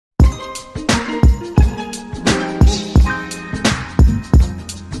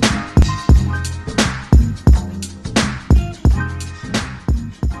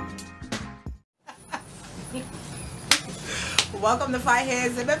Welcome to Fight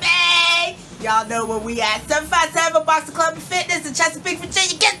Heads MMA. Y'all know where we at. 757 Boxing Club and Fitness in Chesapeake,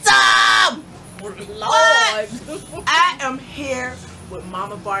 Virginia. Get some! Lord! I am here with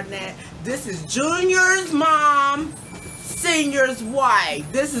Mama Barnett. This is Junior's mom, Senior's wife.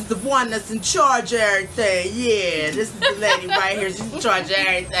 This is the one that's in charge of everything. Yeah, this is the lady right here. She's in charge of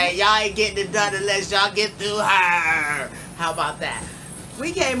everything. Y'all ain't getting it done unless y'all get through her. How about that?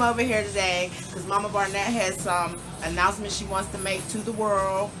 We came over here today because Mama Barnett has some announcements she wants to make to the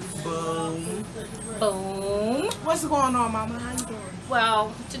world. Boom. Boom. What's going on, Mama? How you doing?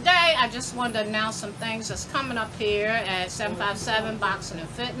 Well, today I just wanted to announce some things that's coming up here at 757 Boxing and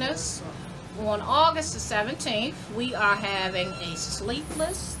Fitness. On August the 17th, we are having a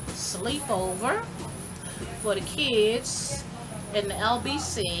sleepless sleepover for the kids in the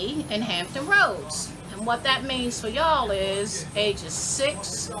LBC in Hampton Roads. And what that means for y'all is ages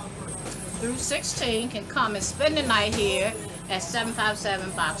 6 through 16 can come and spend the night here at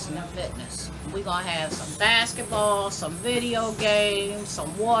 757 Boxing and Fitness. We're going to have some basketball, some video games,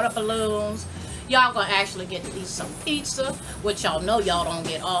 some water balloons. Y'all going to actually get to eat some pizza, which y'all know y'all don't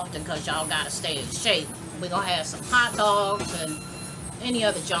get often because y'all got to stay in shape. We're going to have some hot dogs and any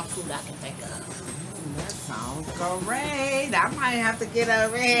other junk food I can think of. That sounds great. I might have to get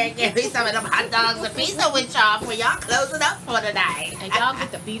over here and get me some of them hot dogs and pizza with y'all for y'all closing up for tonight. And y'all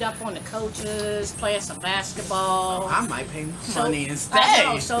get to beat up on the coaches, playing some basketball. I might pay money and stay.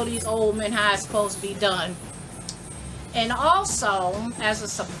 I know, show these old men how it's supposed to be done. And also, as a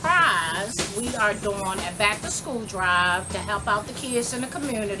surprise, we are doing a back-to-school drive to help out the kids in the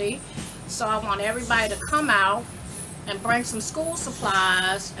community. So I want everybody to come out and bring some school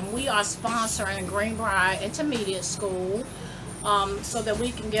supplies, and we are sponsoring Greenbrier Intermediate School so that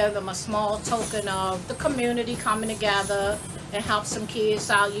we can give them a small token of the community coming together and help some kids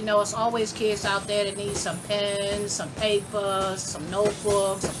out. You know, it's always kids out there that need some pens, some paper, some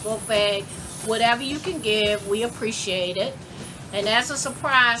notebooks, a book bag. Whatever you can give, we appreciate it. And as a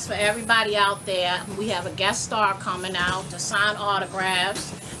surprise for everybody out there, we have a guest star coming out to sign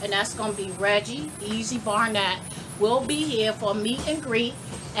autographs, and that's going to be Reggie Easy Barnett. We'll be here for a meet and greet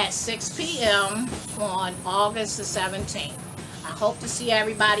at 6 p.m. on August the 17th. I hope to see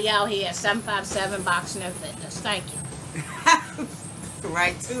everybody out here at 757 Boxing and Fitness. Thank you.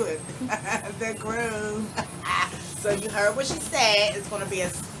 Right to it. The groove. So you heard what she said. It's going to be a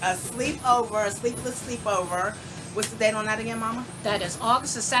sleepover, a sleepless sleepover. What's the date on that again, Mama? That is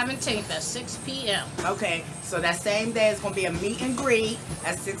August the 17th at 6 p.m. Okay, so that same day is going to be a meet and greet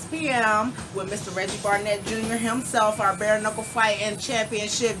at 6 p.m. with Mr. Reggie Barnett Jr. himself, our bare knuckle fighting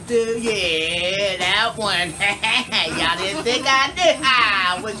championship dude. Yeah, that one. Y'all didn't think I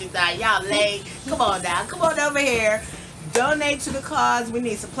did. What you thought? Y'all late. Come on now. Come on over here. Donate to the cause. We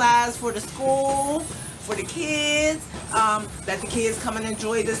need supplies for the school, for the kids. Let the kids come and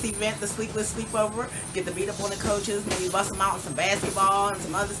enjoy this event, the sleepless sleepover. Get to beat up on the coaches, maybe bust them out in some basketball and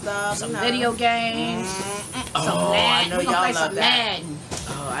some other stuff. Some video games. Oh, I know y'all love that. Madden.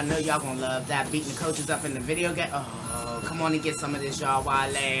 Oh, I know y'all gonna love that. Beating the coaches up in the video game. Oh, come on and get some of this, y'all, while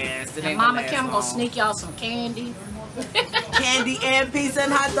it lasts. And Mama Kim gonna sneak y'all some candy. Candy and pizza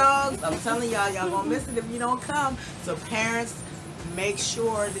and hot dogs. I'm telling y'all, y'all gonna miss it if you don't come. So parents, make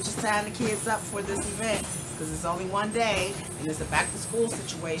sure that you sign the kids up for this event because it's only one day and it's a back-to-school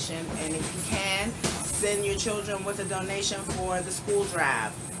situation. And if you can, send your children with a donation for the school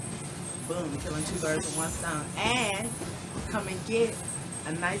drive. Boom, killing two birds with one stone. And come and get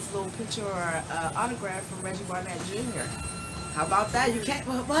a nice little picture or autograph from Reggie Barnett Jr. How about that? You can't,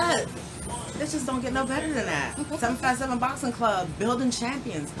 what? This just don't get no better than that. 757 Boxing Club, building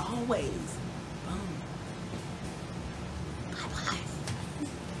champions, always.